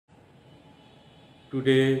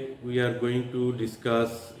Today we are going to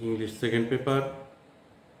discuss English second paper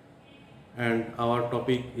and our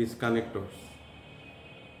topic is connectors.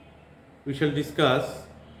 We shall discuss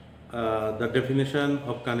the definition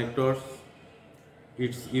of connectors,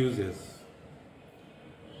 its uses.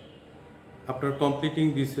 After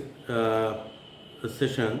completing this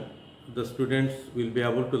session, the students will be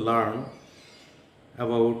able to learn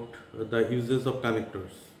about the uses of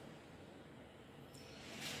connectors.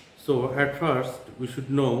 So at first we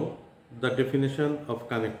should know the definition of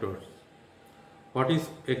connectors. What is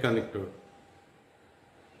a connector?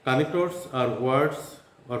 Connectors are words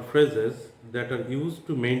or phrases that are used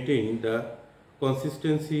to maintain the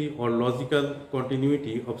consistency or logical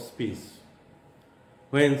continuity of speech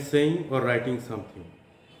when saying or writing something.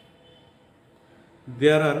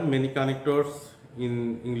 There are many connectors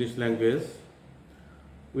in English language.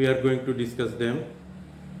 We are going to discuss them.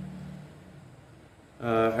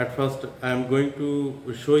 At first, I am going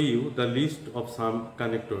to show you the list of some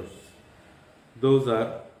connectors. Those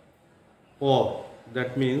are or,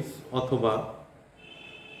 that means othoba,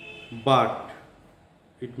 but,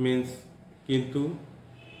 it means kintu,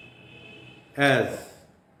 as,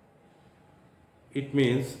 it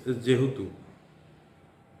means jehutu,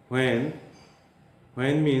 when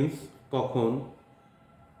means kokhon,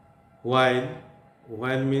 while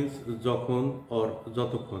means jokhon or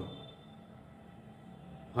jotokhon,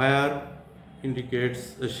 where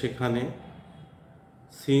indicates shekhane,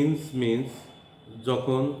 since means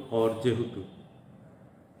jokhon or jehutu,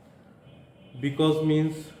 because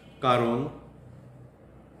means karon,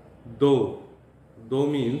 though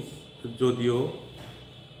means jodio,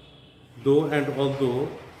 though and although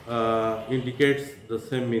indicates the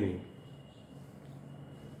same meaning.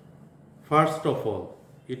 First of all,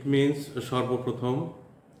 it means sarboprothom,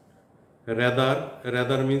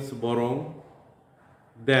 rather means borong,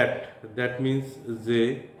 that means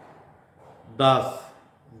je,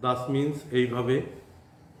 thus means eibhabe,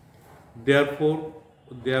 therefore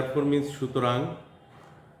means sutorang,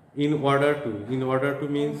 in order to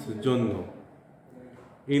means jonno,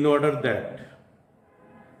 in order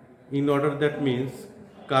that means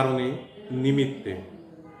karone, nimitte,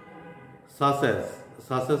 such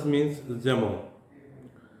as means jemon,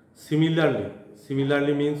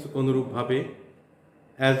 similarly means onurup bhabe,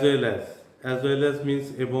 as well as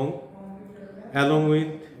means ebong, along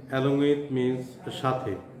with means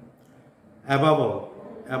sathe, above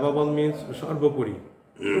all means sarbopori,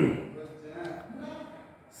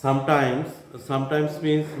 sometimes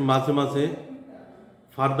means maze,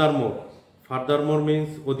 furthermore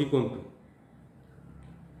means odikontu,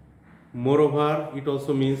 moreover it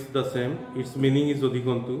also means the same, its meaning is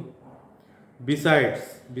odikontu,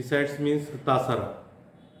 besides means tasara,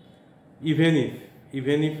 even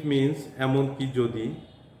if means emon ki jodi,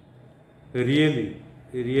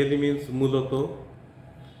 really means muloto,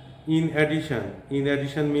 in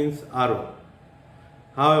addition means aro,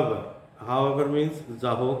 however means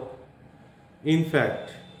jahok, in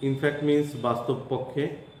fact means bastob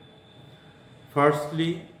pokkhe,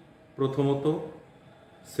 firstly prothomoto,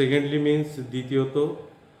 secondly means dityoto,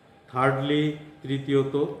 thirdly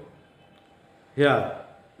tritiyoto. Here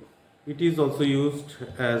it is also used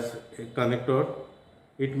as a connector.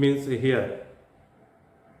 It means here,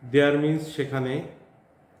 there means shekhane,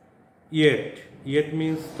 yet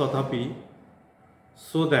means tothapi,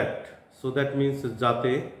 so that means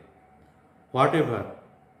jate,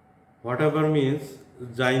 whatever means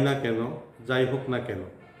jai na keno, jai hok na keno,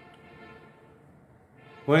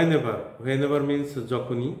 whenever means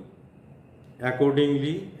jokhoni,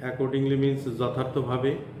 accordingly means যথার্থ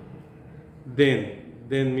ভাবে,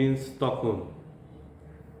 then means তখন,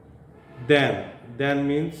 then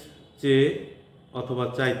means চেয়ে অথবা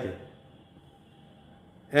চাইতে,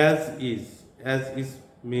 as is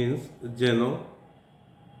means যেন,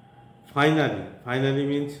 finally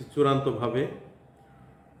means চূড়ান্ত ভাবে,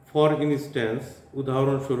 for instance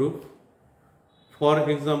উদাহরণস্বরূপ, for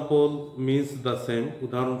example means the same,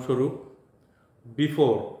 উদাহরণস্বরূপ,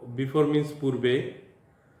 before means পূর্বে,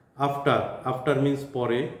 after means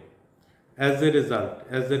পরে, as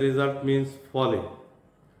a result means ফলে,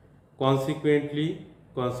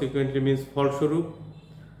 consequently means ফলস্বরূপ,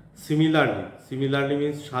 similarly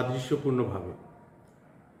means সাদৃশ্যপূর্ণভাবে,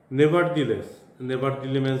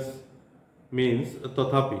 nevertheless means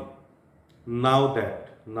তথাপি, now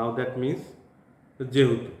that means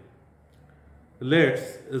যেহেতু. Let's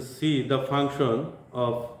see the function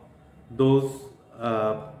of those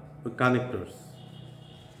connectors.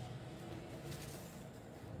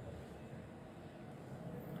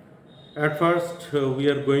 At first we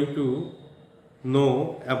are going to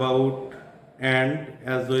know about and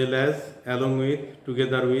as well as, along with,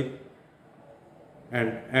 together with,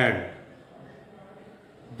 and.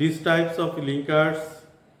 These types of linkers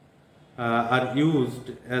are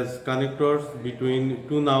used as connectors between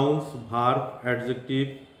two nouns, verb,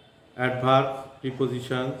 adjective, adverbs,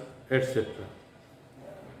 prepositions, etc.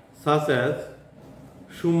 Such as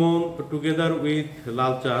Shumon together with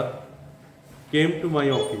Lalchad came to my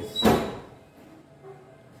office.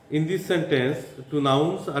 In this sentence, two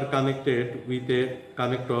nouns are connected with a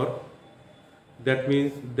connector, that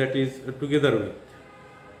means that is together with.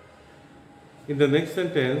 In the next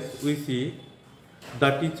sentence, we see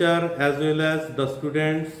the teacher as well as the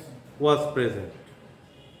students was present.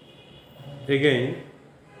 Again,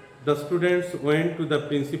 the students went to the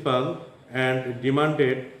principal and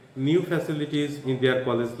demanded new facilities in their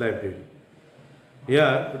college library.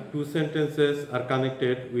 Here, two sentences are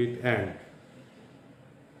connected with and.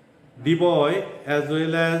 The boy as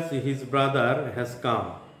well as his brother has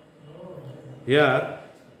come. Here,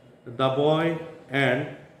 the boy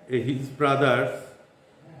and his brothers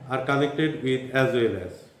are connected with as well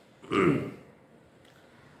as.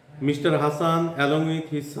 Mr. Hassan along with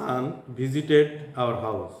his son visited our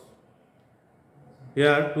house.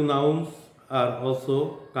 Here, two nouns are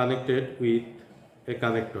also connected with a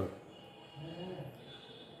connector.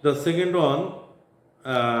 The second one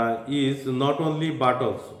is not only but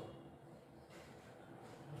also.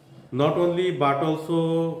 Not only but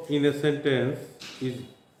also in a sentence is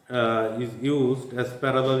used as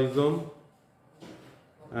parallelism,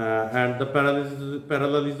 and the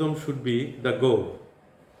parallelism should be the goal.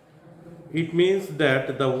 It means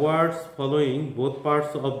that the words following both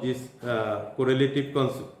parts of these correlative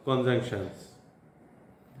conjunctions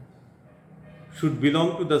should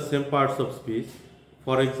belong to the same parts of speech.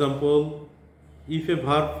 For example, if a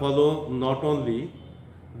verb follow not only,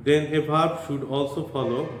 then a verb should also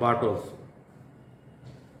follow but also.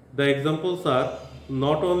 The examples are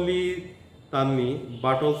not only Tanni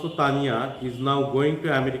but also Tanya is now going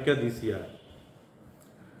to America this year.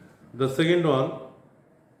 The second one,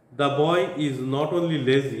 the boy is not only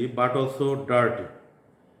lazy but also dirty.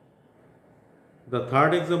 The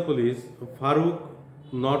third example is Farooq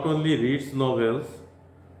not only reads novels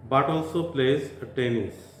but also plays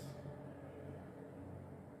tennis.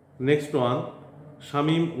 Next one,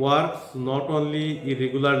 Shamim works not only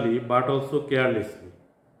irregularly but also carelessly.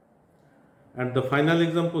 And the final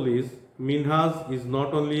example is Minhaj is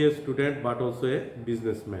not only a student but also a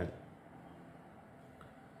businessman.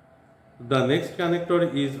 The next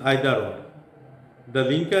connector is either or. The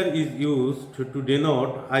linker is used to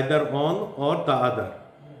denote either one or the other,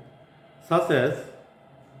 such as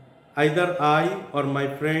either I or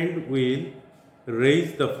my friend will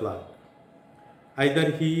raise the flag.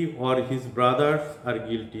 Either he or his brothers are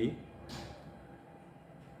guilty.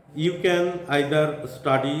 You can either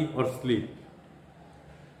study or sleep.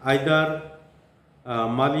 Either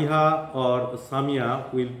Maliha or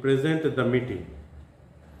Samia will present the meeting.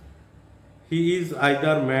 He is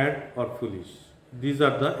either mad or foolish. These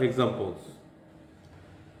are the examples.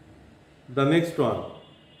 The next one,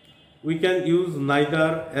 we can use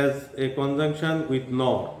neither as a conjunction with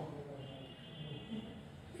nor.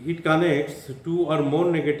 It connects two or more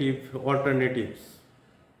negative alternatives.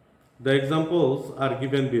 The examples are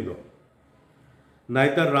given below.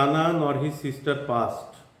 Neither Rana nor his sister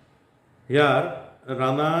passed. Here,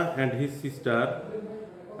 Rana and his sister,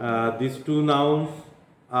 these two nouns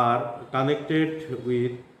are connected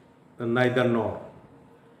with neither nor.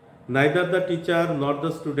 Neither the teacher nor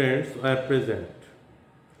the students were present.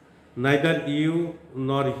 Neither you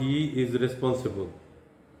nor he is responsible.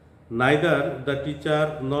 Neither the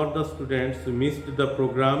teacher nor the students missed the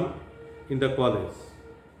program in the college.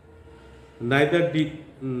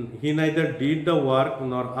 He neither did the work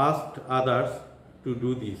nor asked others to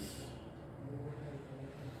do this.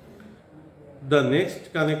 The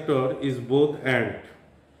next connector is both and.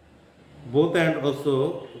 Both and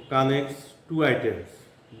also connects two items,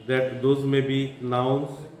 that those may be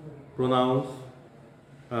nouns, pronouns,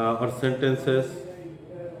 or sentences.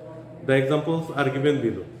 The examples are given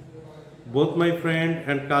below. Both my friend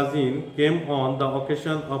and cousin came on the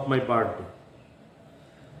occasion of my birthday.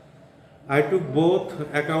 I took both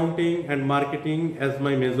accounting and marketing as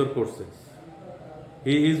my major courses.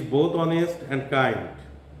 He is both honest and kind.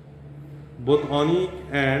 Both Anik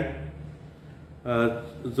and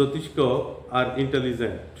Jyotishko are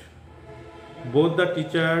intelligent. Both the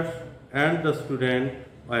teachers and the student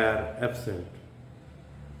were absent.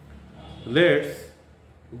 Let's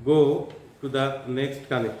go to the next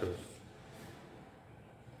connectors.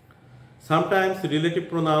 Sometimes relative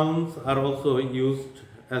pronouns are also used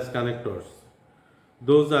as connectors.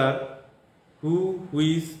 Those are who,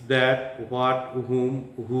 which, that, what,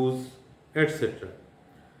 whom, whose, etc.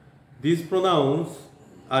 These pronouns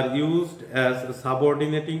are used as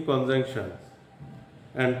subordinating conjunctions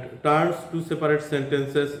and turns two separate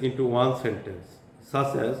sentences into one sentence,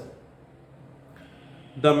 such as,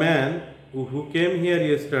 the man who came here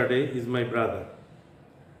yesterday is my brother.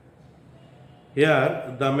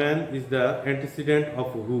 Here, the man is the antecedent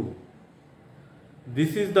of who.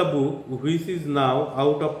 This is the book which is now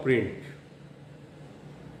out of print.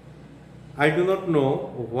 I do not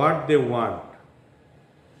know what they want.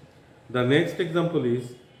 The next example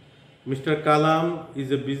is, Mr. Kalam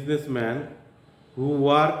is a businessman who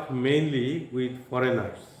works mainly with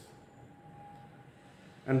foreigners.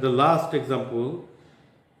 And the last example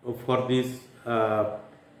for this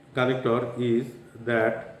connector is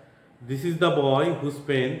that this is the boy whose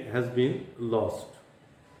pen has been lost.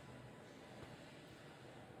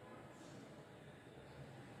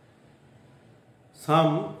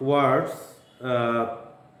 Some words are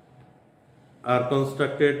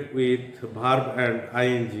constructed with verb and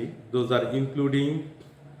ing. Those are including,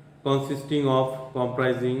 consisting of,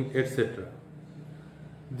 comprising, etc.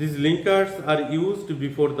 These linkers are used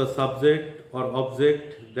before the subject or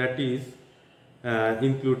object that is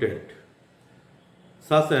included,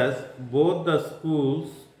 such as both the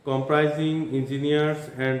schools comprising engineers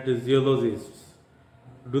and geologists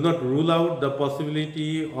do not rule out the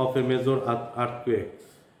possibility of a major earthquake.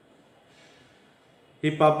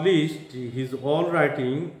 He published his all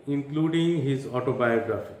writing, including his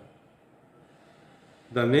autobiography.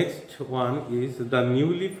 The next one is, the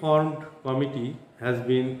newly formed committee has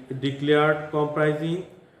been declared comprising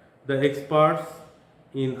the experts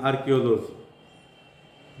in archaeology.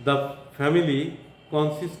 The family,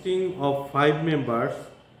 consisting of 5 members,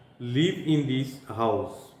 live in this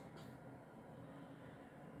house.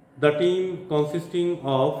 The team, consisting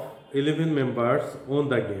of 11 members, own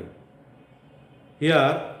the game.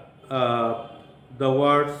 Here, the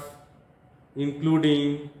words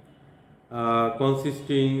including,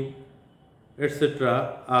 consisting,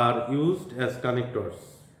 etc. are used as connectors.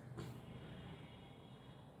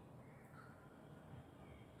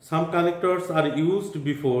 Some connectors are used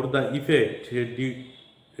before the effect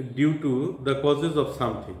due to the causes of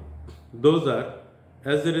something. Those are,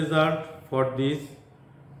 as a result, for this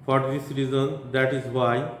reason, that is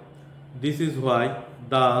why, this is why,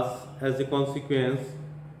 thus, as a consequence,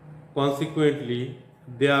 consequently,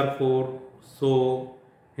 therefore, so,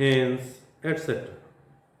 hence, etc.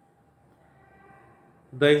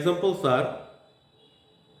 The examples are,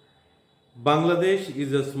 Bangladesh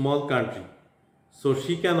is a small country, so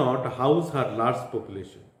she cannot house her large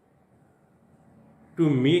population. To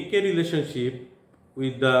make a relationship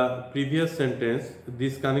with the previous sentence,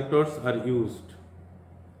 these connectors are used.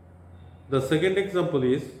 The second example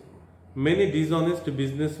is, many dishonest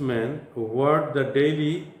businessmen hoard the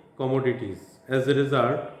daily commodities. As a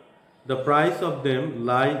result, the price of them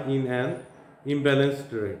lie in an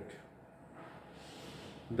imbalanced rate.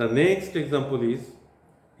 The next example is,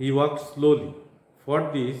 he walked slowly. For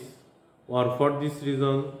this, or for this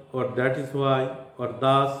reason, or that is why, or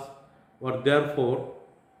thus, or therefore,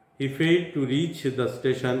 he failed to reach the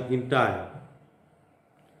station in time.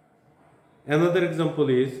 Another example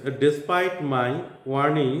is, despite my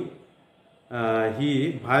warning,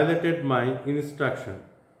 he violated my instruction.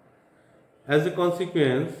 As a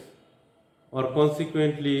consequence, or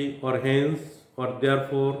consequently, or hence, or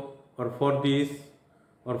therefore, or for this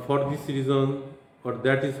reason, or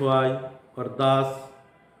that is why, or thus,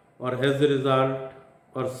 or as a result,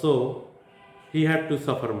 or so, he had to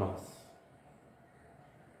suffer mass.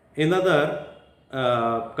 Another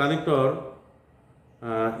connector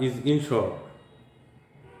is in short.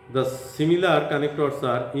 The similar connectors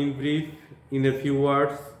are in brief, in a few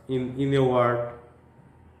words, in a word,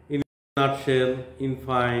 in a nutshell, in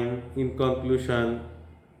fine, in conclusion,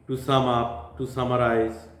 to sum up, to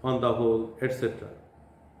summarize, on the whole, etc.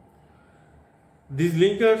 These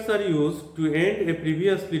linkers are used to end a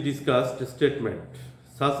previously discussed statement,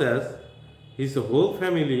 such as, his whole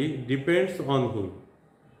family depends on him.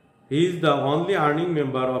 He is the only earning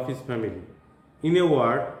member of his family. In a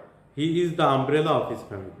word, he is the umbrella of his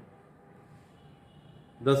family.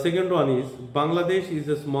 The second one is, Bangladesh is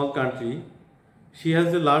a small country. She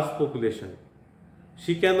has a large population.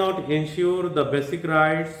 She cannot ensure the basic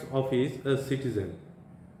rights of its citizen.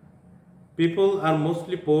 People are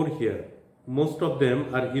mostly poor here. Most of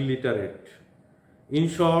them are illiterate. In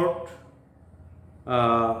short,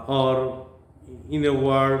 or in a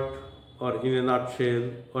word, or in a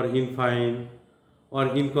nutshell, or in fine, or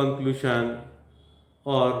in conclusion,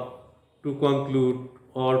 or to conclude,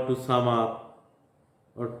 or to sum up,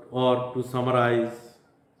 or to summarize,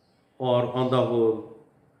 or on the whole,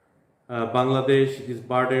 Bangladesh is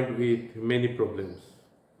burdened with many problems.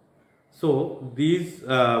 So these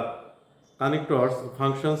connectors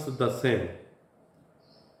functions the same.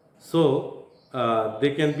 So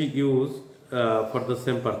they can be used for the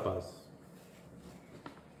same purpose.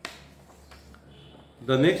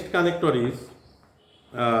 The next connector is,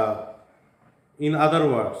 in other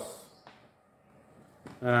words,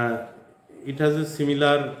 it has a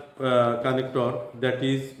similar connector that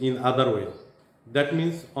is in other way. That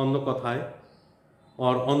means onno kothay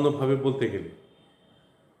or onno bhabe bolte gele.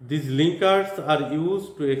 These linkers are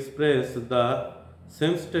used to express the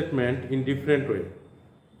same statement in different way,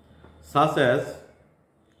 such as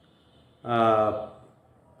a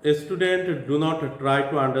student do not try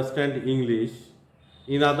to understand English.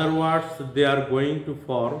 In other words, they are going to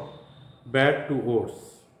form bad to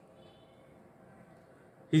worse.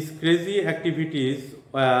 His crazy activities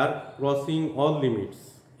were crossing all limits.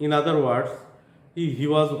 In other words, he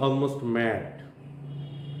was almost mad.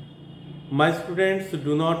 My students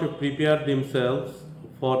do not prepare themselves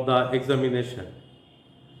for the examination.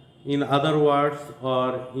 In other words,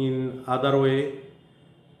 or in other way,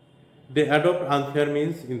 they adopt unfair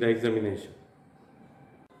means in the examination.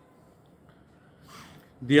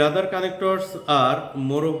 The other connectors are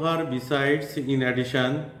moreover, besides, in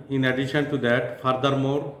addition to that,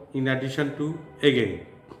 furthermore, in addition to, again.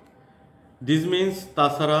 This means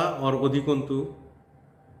tasara or odhikontu.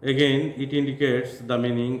 Again, it indicates the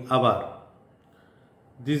meaning abar.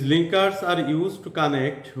 These linkers are used to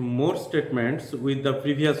connect more statements with the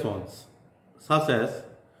previous ones, such as,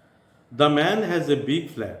 the man has a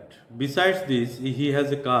big flat. Besides this, he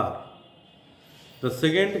has a car. The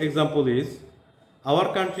second example is,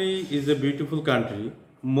 our country is a beautiful country.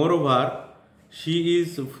 Moreover, she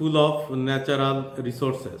is full of natural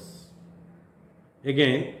resources.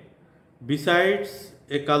 Again, besides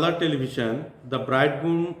a color television, the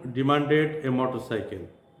bridegroom demanded a motorcycle.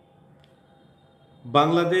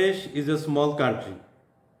 Bangladesh is a small country.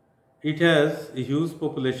 It has a huge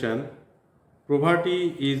population.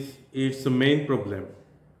 Poverty is its main problem.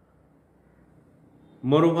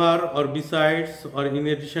 Moreover, or besides, or in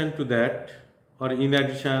addition to that, or in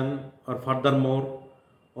addition, or furthermore,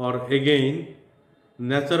 or again,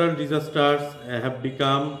 natural disasters have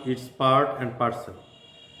become its part and parcel.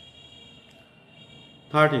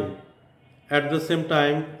 13. At the same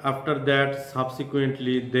time, after that,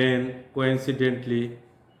 subsequently, then, coincidentally.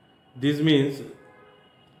 This means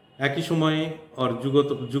একই সময়ে or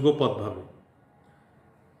যুগপৎ ভাবে.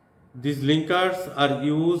 These linkers are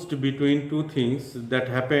used between two things that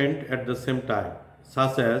happened at the same time,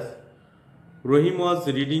 such as Rahim was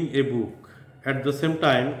reading a book. At the same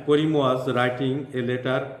time, Karim was writing a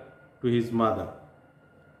letter to his mother.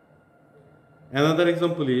 Another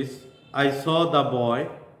example is, I saw the boy.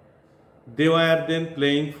 They were then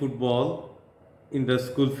playing football in the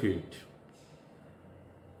school field.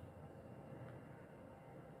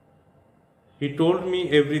 He told me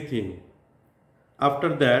everything. After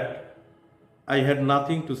that, I had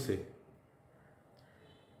nothing to say.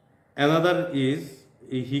 Another is,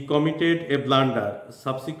 he committed a blunder.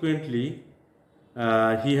 Subsequently,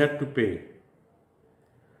 he had to pay.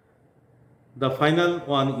 The final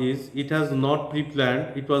one is, it was not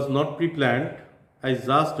pre-planned. I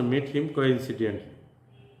just met him coincidentally.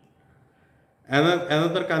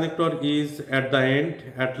 Another connector is at the end,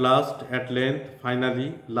 at last, at length, finally,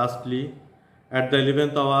 lastly, at the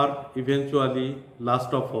 11th hour, eventually,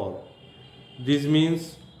 last of all. This means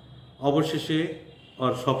অবশেষে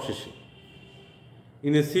or সবশেষে.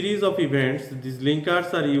 In a series of events, these linkers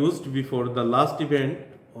are used before the last event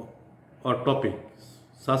or topic,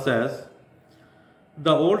 such as,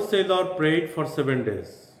 the old sailor prayed for 7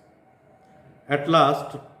 days. At last,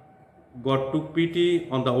 God took pity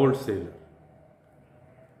on the old sailor.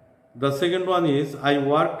 The second one is, I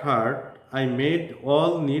worked hard. I made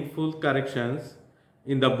all needful corrections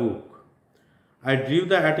in the book. I drew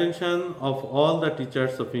the attention of all the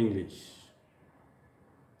teachers of English.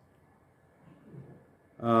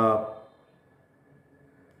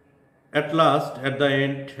 At last, at the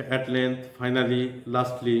end, at length, finally,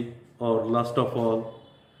 lastly, or last of all,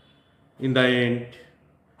 in the end,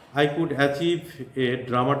 I could achieve a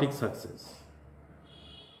dramatic success.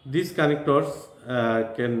 These connectors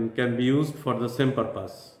can be used for the same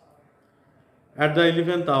purpose. At the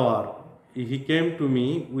 11th hour, he came to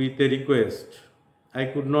me with a request. I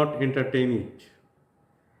could not entertain it.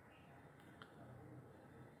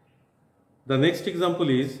 The next example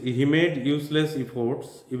is, he made useless efforts.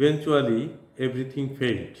 Eventually, everything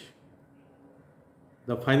failed.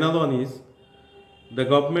 The final one is, the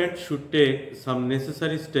government should take some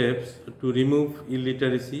necessary steps to remove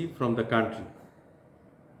illiteracy from the country.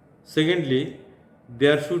 Secondly,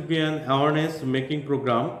 there should be an awareness making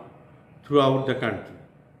program throughout the country.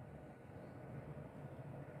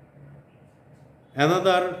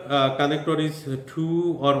 Another connector is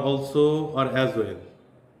to or also or as well.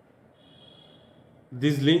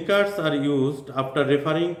 These linkers are used after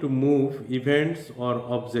referring to move, events or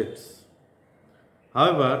objects.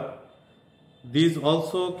 However, these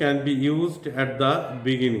also can be used at the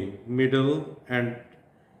beginning, middle and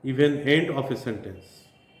even end of a sentence.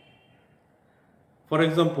 For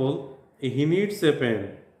example, he needs a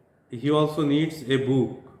pen. He also needs a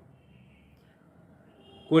book.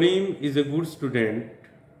 Karim is a good student.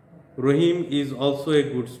 Rahim is also a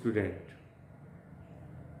good student.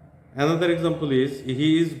 Another example is,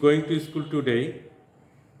 he is going to school today.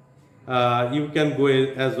 You can go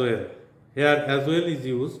as well. Here as well is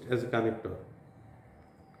used as a connector.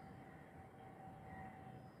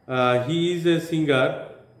 He is a singer.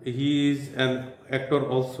 He is an actor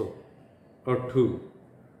also, or two.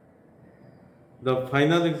 The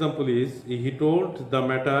final example is, he told the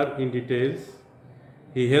matter in details.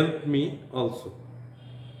 He helped me also.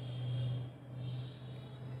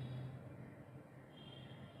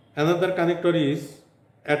 Another connector is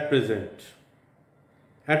at present.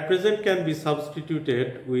 At present can be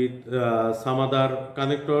substituted with some other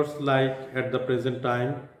connectors like at the present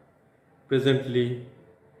time, presently,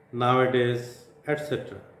 nowadays,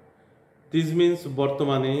 etc. This means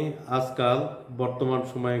bortomane, askal, bortoman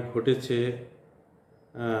shomoye ghoteche.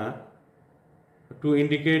 To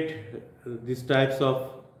indicate these types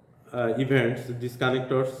of events, these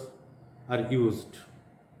connectors are used.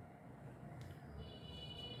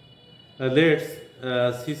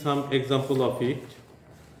 Let's see some example of it.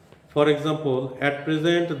 For example, at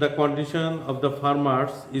present the condition of the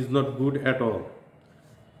farmers is not good at all.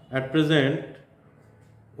 At present,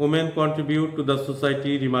 women contribute to the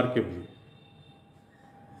society remarkably.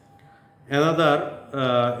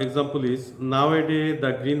 Another example is, nowadays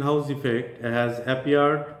the greenhouse effect has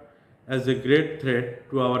appeared as a great threat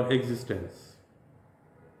to our existence.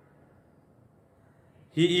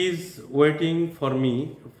 He is waiting for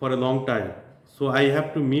me for a long time, so I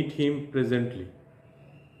have to meet him presently.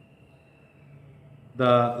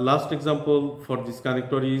 The last example for this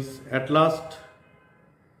connector is, at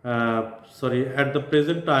the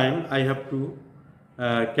present time I have to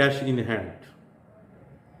cash in hand.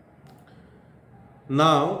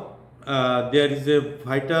 Now there is a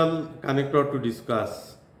vital connector to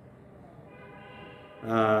discuss.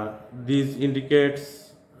 This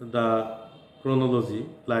indicates the chronology,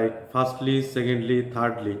 like firstly, secondly,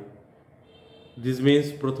 thirdly. This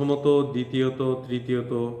means prathamoto, dityato,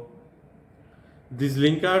 trityato. These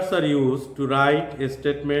linkers are used to write a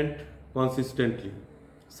statement consistently,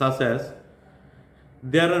 such as,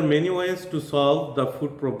 there are many ways to solve the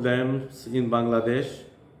food problems in Bangladesh.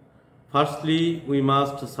 Firstly, we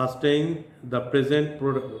must sustain the present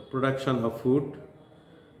production of food.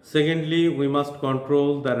 Secondly, we must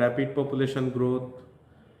control the rapid population growth.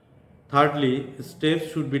 Thirdly,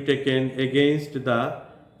 steps should be taken against the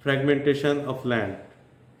fragmentation of land.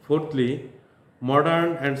 Fourthly,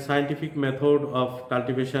 modern and scientific method of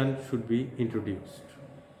cultivation should be introduced.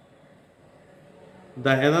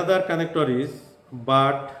 The another connector is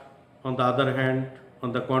but, on the other hand,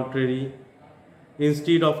 on the contrary,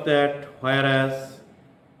 instead of that, whereas,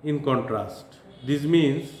 in contrast. This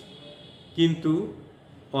means kintu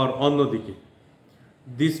or onnodike.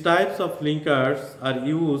 These types of linkers are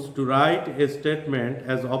used to write a statement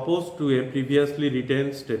as opposed to a previously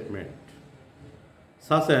written statement,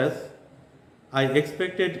 such as, I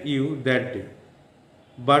expected you that day,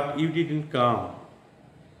 but you didn't come.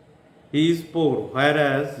 He is poor,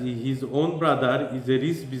 whereas his own brother is a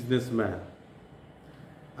rich businessman.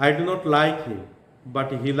 I do not like him,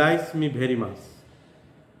 but he likes me very much.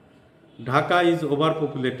 Dhaka is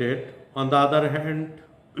overpopulated. On the other hand,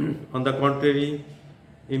 on the contrary,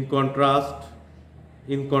 in contrast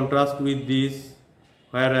with this,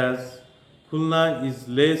 whereas Khulna is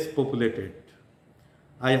less populated.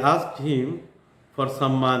 I asked him for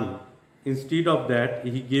some money. Instead of that,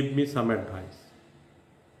 he gave me some advice.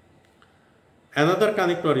 Another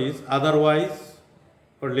connector is otherwise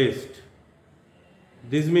or least.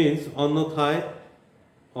 This means onnothai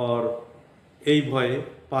or ei bhoye,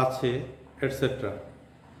 pache, etc.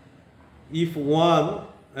 If one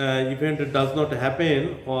event does not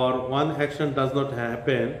happen or one action does not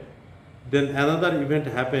happen, then another event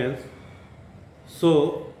happens.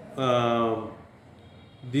 So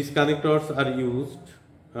these connectors are used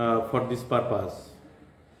for this purpose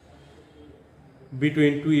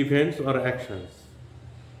between two events or actions.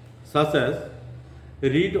 such as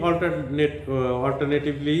read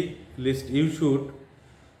alternatively list you should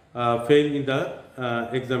fail in the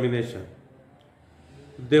examination.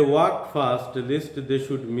 They walked fast list they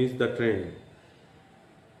should miss the train.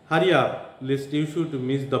 Hurry up list you should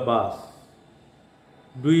miss the bus.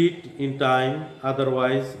 Do it in time,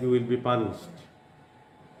 otherwise you will be punished.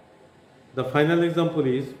 The final example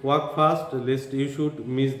is walk fast lest you should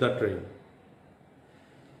miss the train.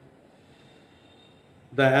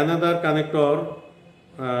 The another connector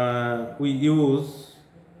we use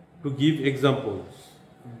to give examples.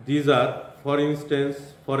 These are, for instance,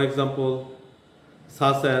 for example,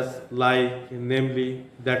 such as, like, namely,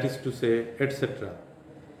 that is to say, etc.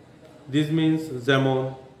 This means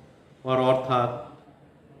যেমন or অর্থাৎ.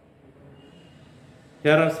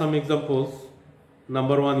 Here are some examples.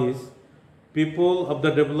 Number one is, people of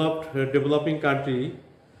the developing country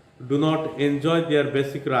do not enjoy their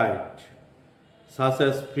basic right, such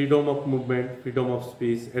as freedom of movement, freedom of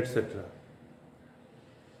speech, etc.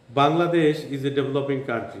 Bangladesh is a developing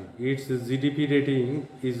country. Its GDP rating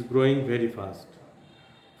is growing very fast.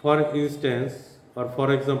 For instance, or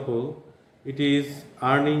for example, it is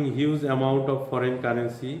earning huge amount of foreign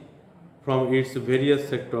currency from its various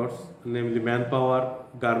sectors, namely manpower,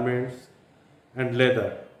 garments, and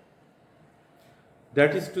leather.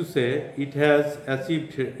 That is to say, it has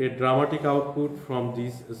achieved a dramatic output from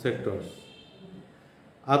these sectors.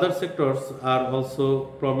 Other sectors are also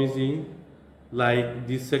promising, like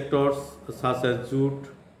these sectors such as jute,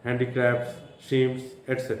 handicrafts, shrimps,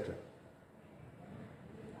 etc.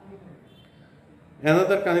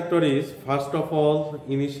 Another connector is, first of all,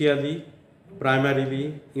 initially,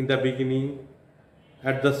 primarily, in the beginning,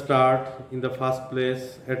 at the start, in the first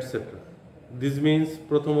place, etc. This means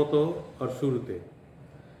prothomoto or shurute.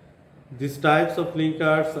 These types of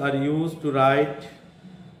linkers are used to write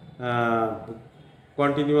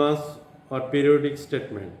continuous or periodic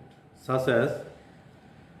statement, such as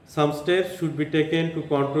some steps should be taken to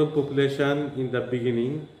control population in the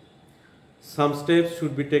beginning. Some steps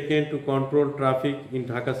should be taken to control traffic in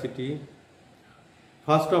Dhaka city.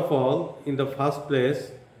 First of all, in the first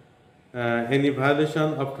place, any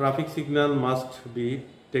violation of traffic signal must be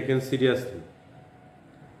taken seriously.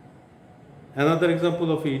 Another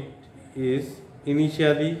example of it is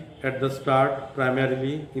initially, at the start,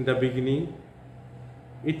 primarily, in the beginning.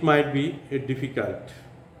 It might be difficult.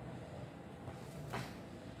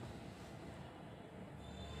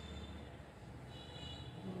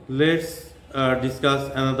 Let's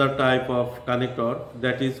discuss another type of connector,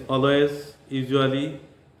 that is always, usually,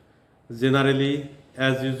 generally,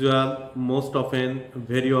 as usual, most often,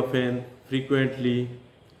 very often, frequently,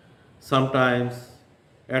 sometimes,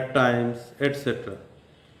 at times, etc.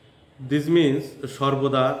 This means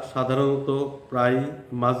সর্বদা, সাধারণত, প্রায়,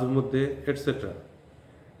 মাঝে মধ্যে, etc.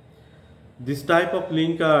 This type of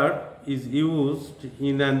linker is used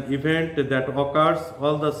in an event that occurs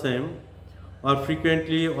all the same or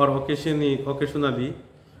frequently or occasionally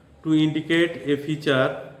to indicate a feature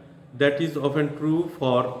that is often true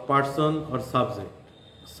for person or subject,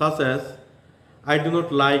 such as, I do not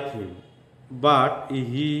like him, but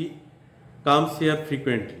he comes here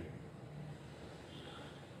frequently.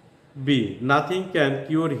 B. Nothing can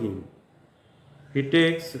cure him. He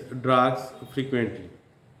takes drugs frequently.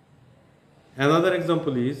 Another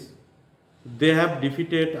example is, they have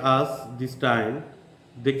defeated us this time,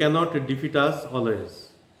 they cannot defeat us always.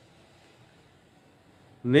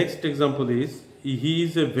 Next example is, he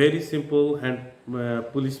is a very simple and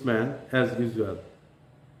policeman as usual.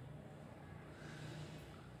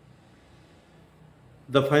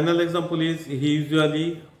 The final example is, he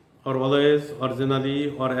usually, or always, or generally,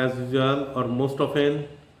 or as usual, or most often,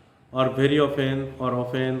 or very often,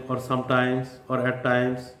 or sometimes, or at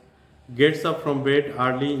times, gets up from bed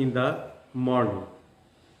early in the morning.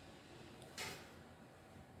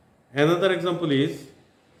 Another example is,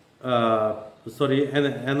 another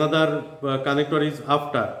connector is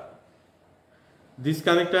after. This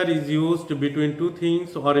connector is used between two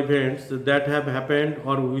things or events that have happened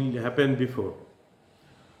or will happen before,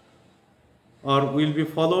 or will be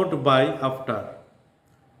followed by after.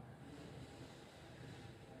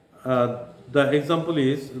 The example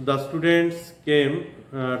is, the students came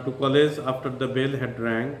to college after the bell had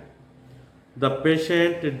rang. The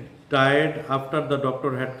patient died after the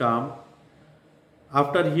doctor had come.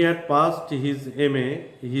 After he had passed his MA,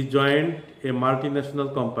 he joined a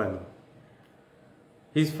multinational company.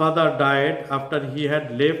 His father died after he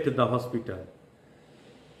had left the hospital.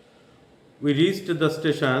 We reached the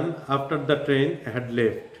station after the train had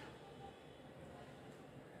left.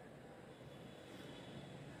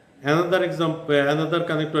 Another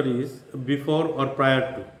connector is before or prior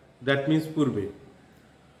to. that means purbe.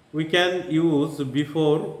 We can use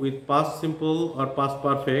before with past simple or past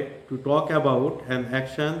perfect to talk about an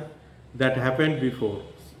action that happened before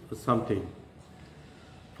something.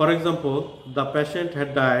 For example, the patient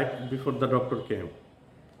had died before the doctor came.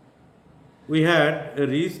 We had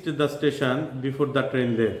reached the station before the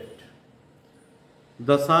train left.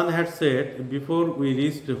 The sun had set before we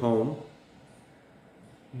reached home.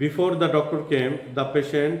 Before the doctor came, the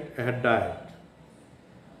patient had died.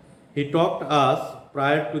 He talked to us.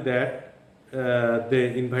 Prior to that,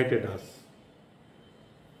 they invited us.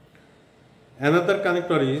 Another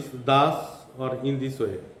connector is thus or in this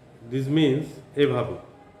way. This means evabhi.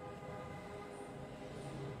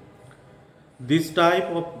 This type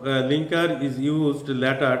of linker is used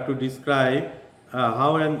later to describe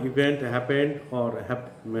how an event happened or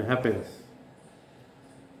happens.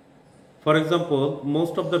 For example,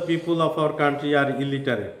 most of the people of our country are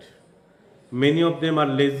illiterate. Many of them are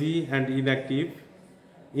lazy and inactive.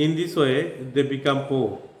 In this way, they become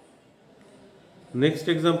poor. Next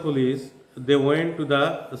example is they went to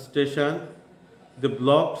the station, they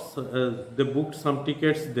booked some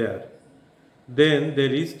tickets there. Then they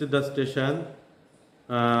reached the station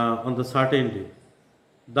on the certain day.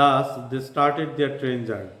 Thus, they started their train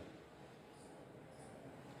journey.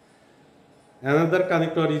 Another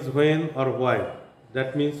connector is when or while.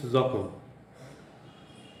 That means যখন.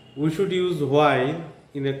 We should use while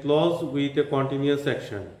in a clause with a continuous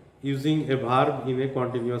action, using a verb in a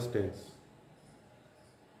continuous tense.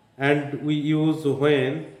 And we use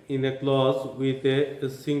when in a clause with a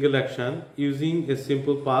single action, using a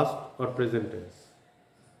simple past or present tense.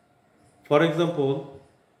 For example,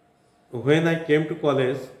 when I came to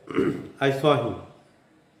college, I saw him.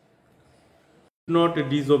 Do not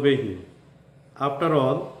disobey him. After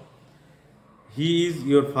all, he is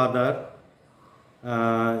your father.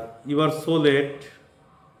 You are so late.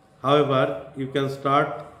 However, you can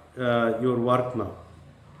start your work now.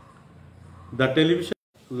 The television,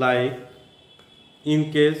 like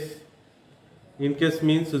in case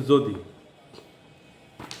means jodi.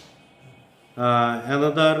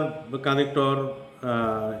 Another connector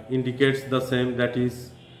indicates the same, that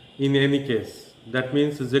is in any case. That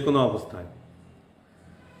means jekono obosthay.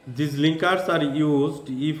 These linkers are used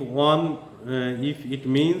if it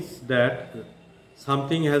means that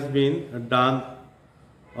something has been done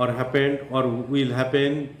or happened or will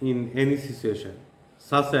happen in any situation,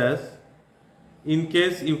 such as in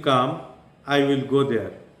case you come, I will go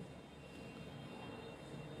there.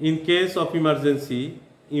 In case of emergency,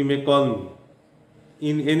 you may call me.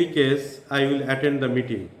 In any case, I will attend the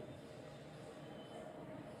meeting.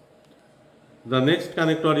 The next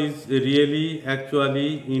connector is really,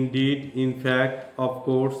 actually, indeed, in fact, of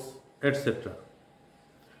course, etc.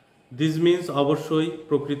 This means অবশ্যই,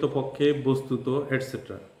 প্রকৃতপক্ষে, বস্তুত,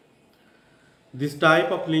 etc. This type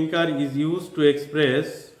of linker is used to express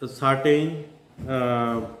a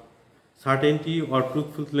certainty or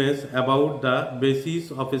truthfulness about the basis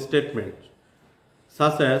of a statement,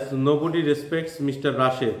 such as nobody respects Mr.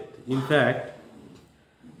 Rashid. In fact,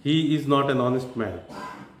 he is not an honest man.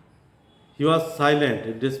 He was silent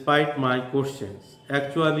despite my questions.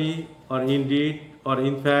 Actually, or indeed, or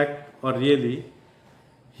in fact, or really,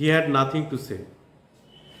 he had nothing to say.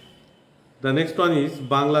 The next one is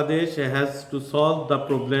Bangladesh has to solve the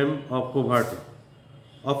problem of poverty.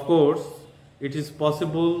 Of course, it is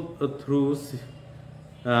possible through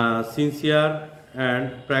sincere and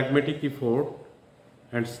pragmatic effort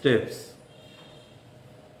and steps.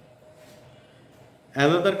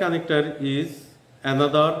 Another connector is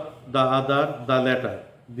another, the other, the latter.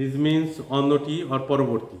 This means onnoti or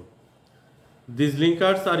paraborti. These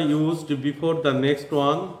linkers are used before the next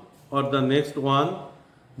one or the next one,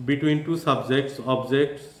 between two subjects,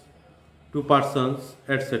 objects, two persons,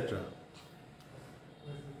 etc.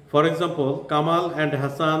 For example, Kamal and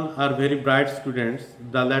Hassan are very bright students.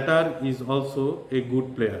 The latter is also a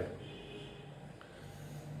good player.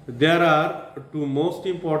 There are two most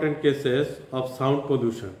important cases of sound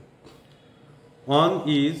pollution. One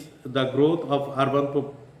is the growth of urban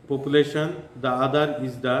population. The other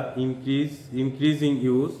is the increasing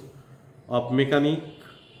use of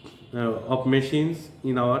machines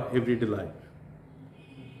in our everyday life.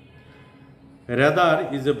 Rather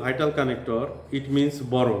is a vital connector. It means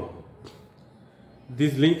borrow.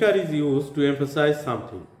 This linker is used to emphasize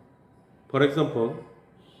something. For example,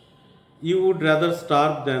 you would rather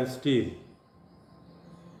starve than steal.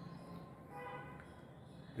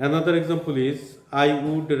 Another example is I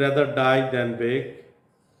would rather die than beg.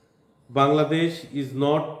 Bangladesh is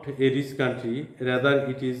not a rich country, rather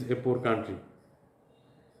it is a poor country.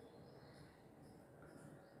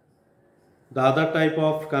 The other type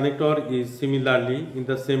of connector is similarly, in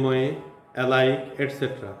the same way, alike,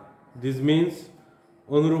 etc. This means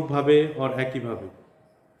অনুরূপ ভাবে or একই ভাবে.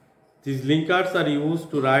 These linkers are used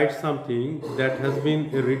to write something that has been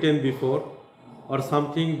written before or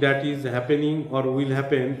something that is happening or will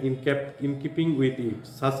happen in keeping with it,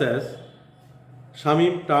 such as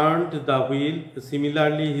Shamim turned the wheel,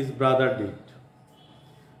 similarly his brother did.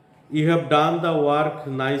 You have done the work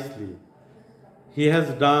nicely. He has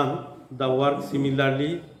done the work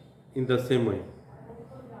similarly, in the same way.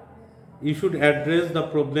 You should address the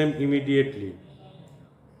problem immediately.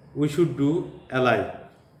 We should do alike.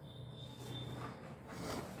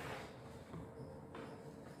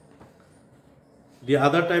 The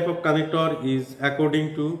other type of connector is according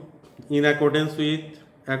to, in accordance with,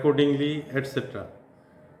 accordingly, etc.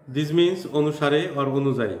 This means অনুসারে or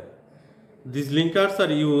অনুযায়ী. These linkers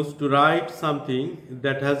are used to write something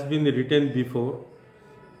that has been written before,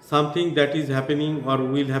 something that is happening or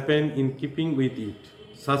will happen in keeping with it,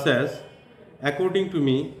 such as, according to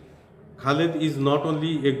me, Khaled is not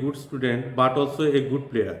only a good student but also a good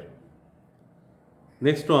player.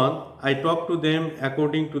 Next one, I talk to them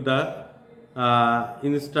according to the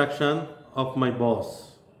instruction of my boss.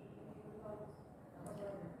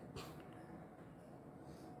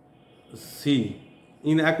 C.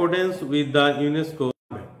 In accordance with the UNESCO.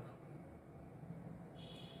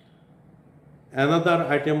 Another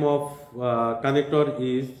item of connector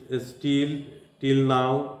is still, till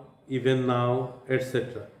now, even now,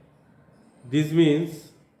 etc. This means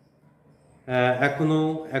এখনো,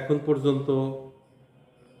 এখন পর্যন্ত,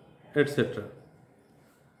 etc.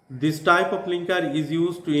 This type of linker is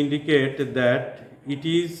used to indicate that it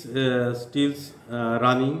is still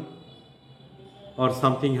running or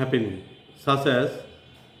something happening, such as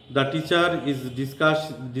the teacher is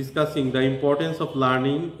discussing the importance of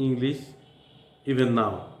learning English even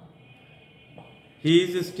now. He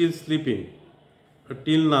is still sleeping.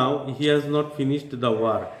 Till now, he has not finished the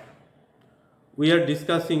work. We are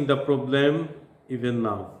discussing the problem even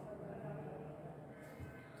now.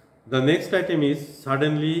 The next item is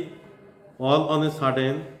suddenly, all on a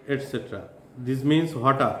sudden, etc. This means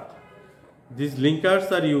হঠাৎ. These linkers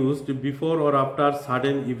are used before or after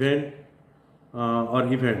sudden event or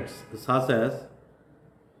events, such as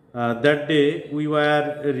that day we were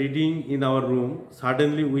reading in our room,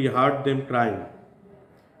 suddenly we heard them crying.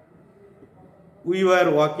 We were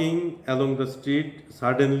walking along the street,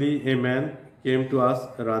 suddenly a man came to us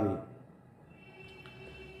running.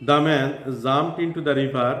 The man jumped into the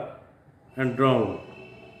river and drowned.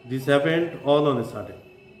 This happened all on a sudden.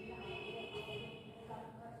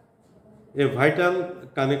 A vital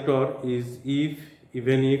connector is if,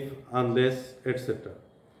 even if, unless, etc.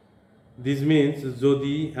 This means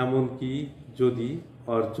jodi, emonki, jodi,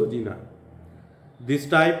 or jodina. This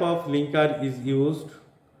type of linker is used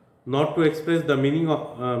not to express the meaning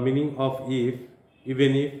of if,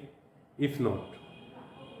 even if not.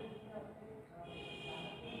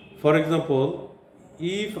 For example,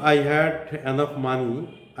 if I had enough money,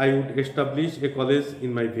 I would establish a college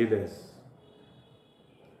in my village.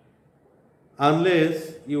 Unless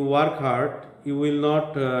you work hard, you will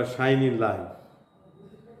not shine in life.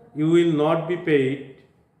 You will not be paid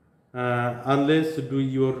unless you do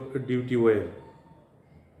your duty well.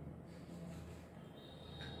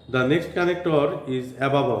 The next connector is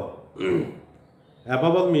above all.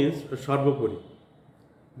 Above all means সর্বোপরি.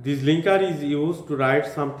 This linker is used to write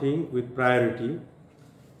something with priority,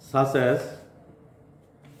 such as,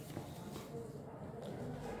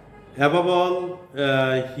 above all,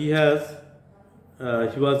 he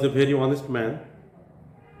was a very honest man.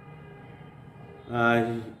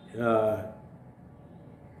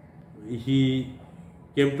 He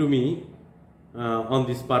came to me on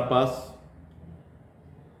this purpose.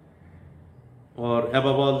 Or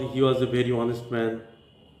above all, he was a very honest man.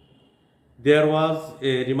 There was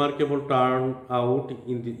a remarkable turnout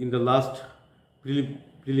in the last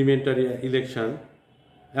preliminary election.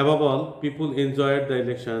 Above all, people enjoyed the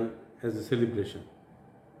election as a celebration.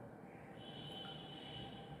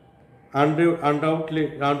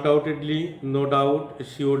 Undoubtedly, no doubt,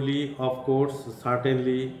 surely, of course,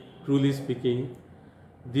 certainly, truly speaking,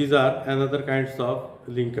 these are another kinds of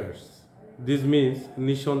linkers. This means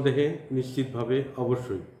নিঃসন্দেহে, নিশ্চিতভাবে,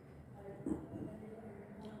 অবশ্যই.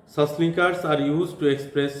 Such linkers are used to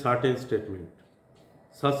express certain statement,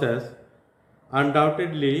 such as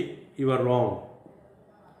undoubtedly you are wrong,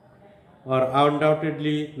 or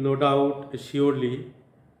undoubtedly, no doubt, surely.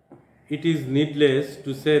 It is needless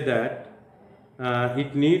to say that it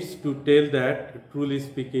needs to tell that, truly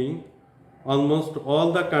speaking, almost all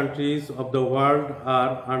the countries of the world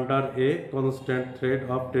are under a constant threat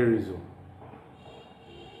of terrorism.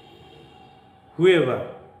 whoever.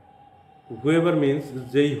 Whoever means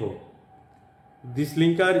jai ho. This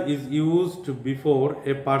linker is used before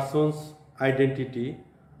a person's identity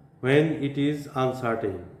when it is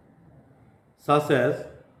uncertain, such as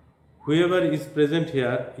whoever is present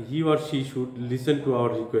here, he or she should listen to our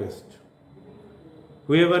request.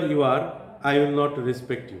 Whoever you are, I will not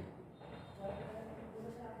respect you.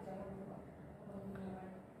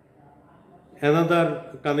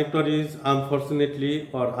 Another connector is unfortunately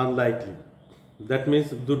or unlikely. That means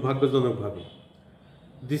durbhagyajonok.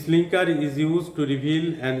 This linker is used to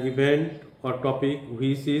reveal an event or topic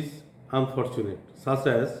which is unfortunate, such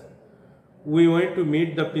as we went to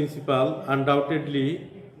meet the principal. Undoubtedly,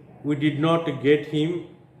 we did not get him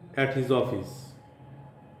at his office.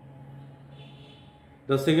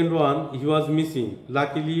 The second one, he was missing.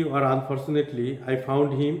 Luckily or unfortunately, I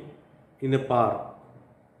found him in a park.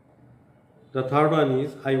 The third one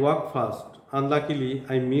is, I walked fast. Unluckily,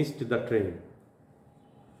 I missed the train.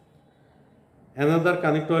 Another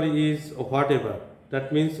connector is whatever.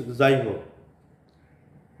 That means jai ho.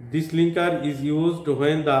 This linker is used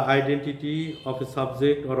when the identity of a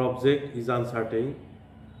subject or object is uncertain,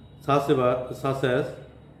 such as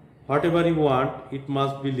whatever you want, it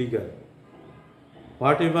must be legal.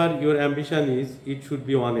 Whatever your ambition is, it should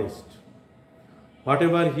be honest.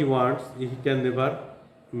 Whatever he wants, he can never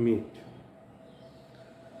meet.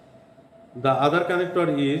 The other connector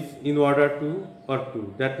is in order to or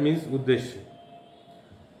to. That means uddeshya.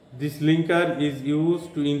 This linker is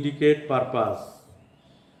used to indicate purpose.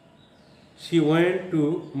 She went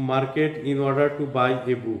to market in order to buy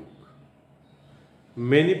a book.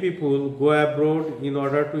 Many people go abroad in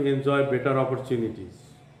order to enjoy better opportunities.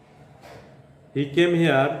 He came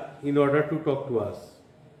here in order to talk to us.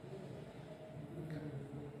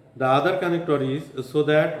 The other connector is so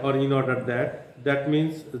that or in order that. That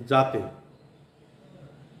means jate.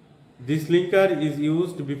 This linker is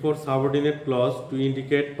used before subordinate clause to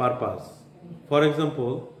indicate purpose. For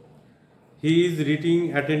example, he is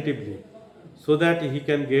reading attentively so that he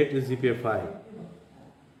can get GPA 5.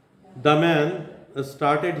 The man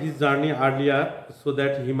started his journey earlier so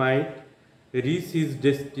that he might reach his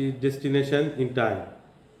destination in time.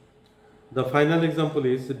 The final example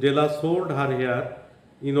is Della sold her hair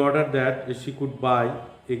in order that she could buy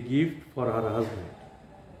a gift for her husband.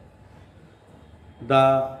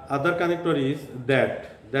 The other connector is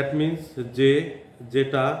that. That means je,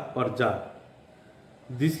 jeta or ja.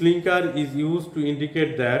 This linker is used to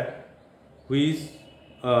indicate that, which,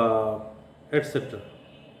 etc.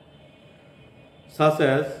 Such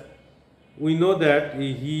as, we know that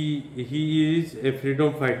he is a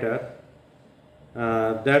freedom fighter,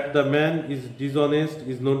 that the man is dishonest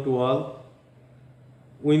is known to all.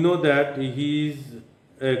 We know that he is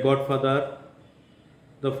a godfather.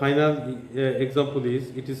 The final example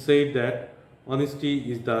is, it is said that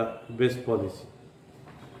honesty is the best policy.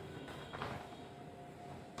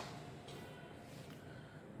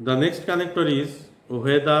 The next connector is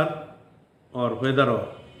whether or.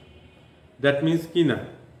 That means kina.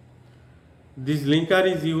 This linker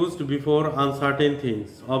is used before uncertain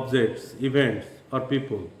things, objects, events or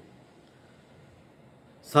people.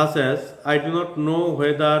 Such as, I do not know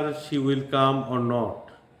whether she will come or not.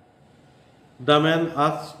 The man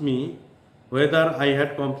asked me whether I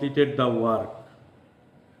had completed the work.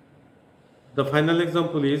 The final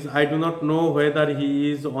example is, I do not know whether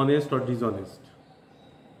he is honest or dishonest.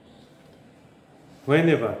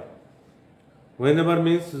 Whenever. Whenever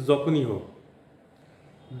means jokhoni ho.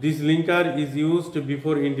 This linker is used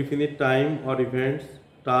before indefinite time or events,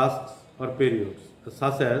 tasks or periods,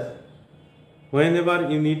 such as, whenever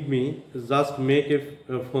you need me, just make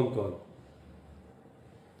a phone call.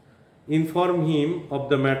 Inform him of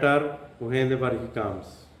the matter whenever he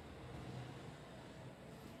comes.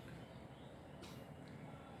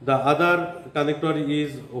 The other connector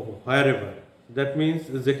is wherever. That means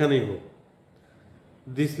jekhane ho.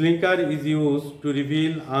 This linker is used to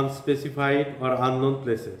reveal unspecified or unknown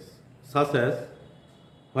places, such as,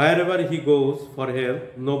 wherever he goes for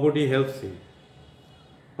help, nobody helps him.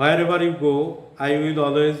 Wherever you go, I will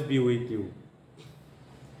always be with you.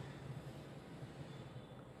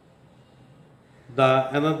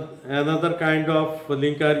 Another kind of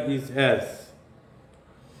linker is as.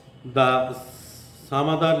 Some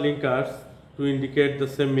other linkers to indicate the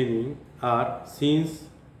same meaning are since,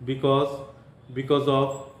 because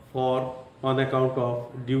of, for, on account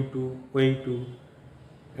of, due to, owing to,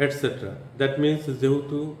 etc. That means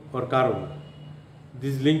jehetu or karon.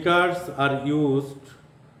 These linkers are used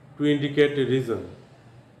to indicate a reason.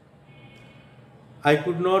 I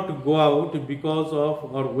could not go out because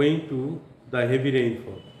of or owing to the heavy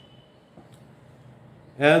rainfall.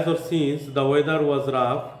 As or since the weather was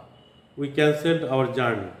rough, we cancelled our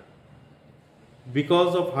journey.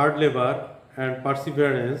 Because of hard labor and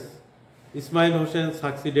perseverance, Ismail Hossain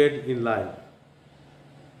succeeded in life.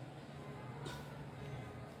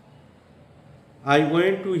 I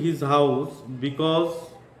went to his house because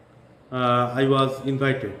I was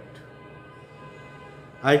invited.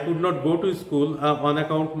 I could not go to school on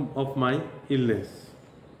account of my illness.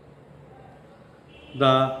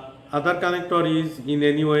 The other connector is in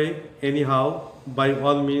any way, anyhow, by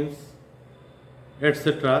all means,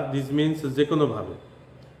 etc. This means jekono bhabe.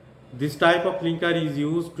 This type of linker is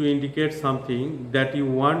used to indicate something that you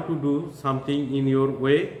want to do something in your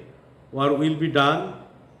way or will be done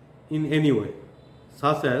in any way,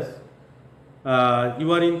 such as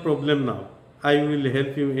you are in problem now, I will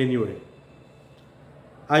help you anyway.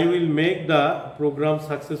 I will make the program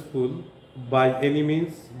successful by any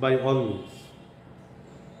means, by all means.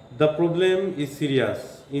 The problem is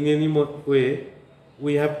serious. In any way,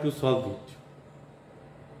 we have to solve it.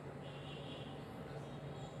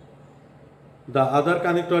 The other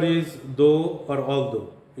connector is though or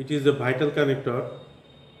although. It is a vital connector.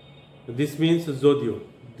 This means jodio.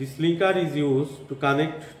 This linker is used to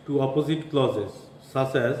connect to opposite clauses,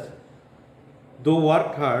 such as though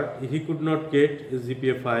worked hard, he could not get a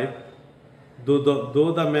GPA 5.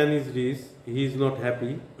 Though the man is rich, he is not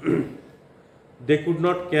happy. They could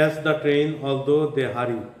not catch the train, although they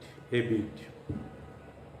hurried a bit.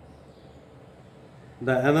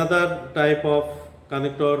 Another type of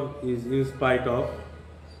connector is in spite of.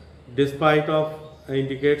 Despite of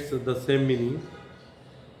indicates the same meaning.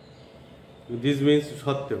 This means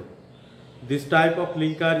sattyo. This type of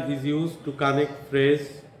linker is used to connect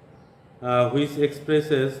phrase which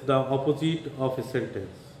expresses the opposite of a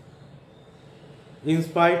sentence. In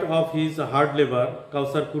spite of his hard labor,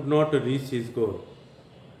 Kausar could not reach his goal.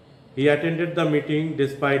 He attended the meeting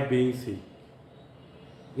despite being sick.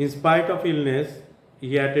 In spite of illness,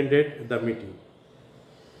 he attended the meeting.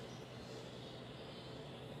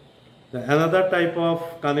 Another type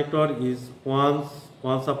of connector is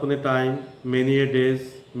once upon a time, many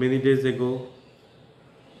days ago,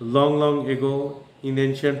 long ago, in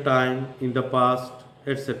ancient time, in the past,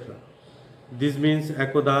 etc. This means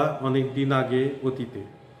ekoda, onek din age, otite.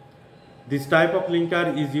 This type of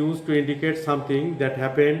linker is used to indicate something that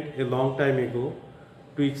happened a long time ago,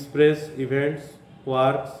 to express events,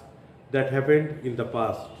 works that happened in the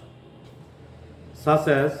past, such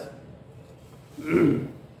as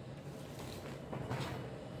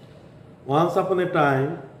once upon a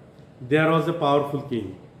time, there was a powerful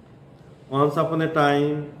king. Once upon a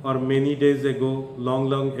time, or many days ago,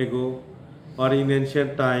 long ago, or in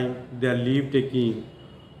ancient time, there lived a king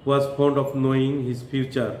who was fond of knowing his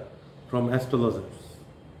future from astrologers.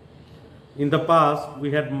 In the past,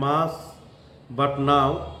 we had mass, but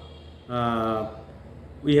now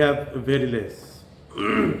we have very less.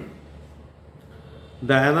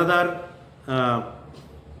 Another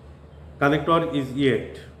connector is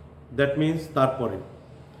yet. That means tarpore.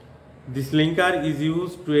 This linker is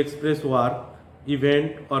used to express work,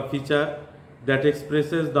 event or feature that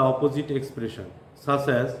expresses the opposite expression, such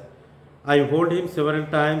as I hold him several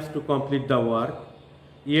times to complete the work,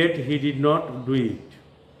 yet he did not do it.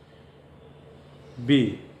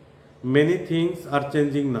 B. Many things are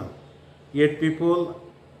changing now, yet people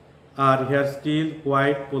are here still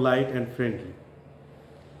quite polite and friendly.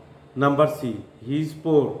 Number C. He is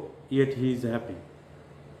poor, yet he is happy.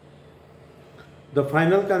 The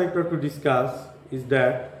final connector to discuss is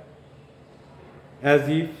that as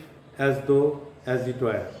if, as though, as it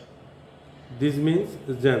were. This means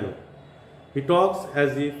jano. He talks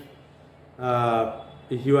as if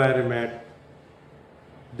he were a mad.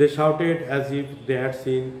 They shouted as if they had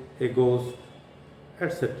seen a ghost,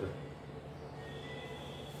 etc.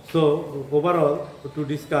 So overall, to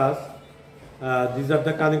discuss, these are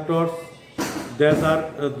the connectors that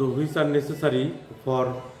are which are necessary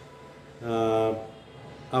for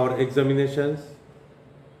our examinations,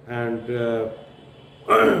 and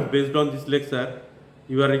based on this lecture,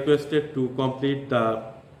 you are requested to complete the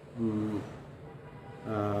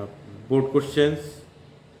board questions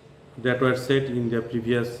that were set in the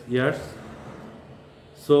previous years.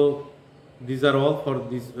 So these are all for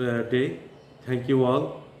this day. Thank you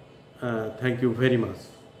all. Thank you very much.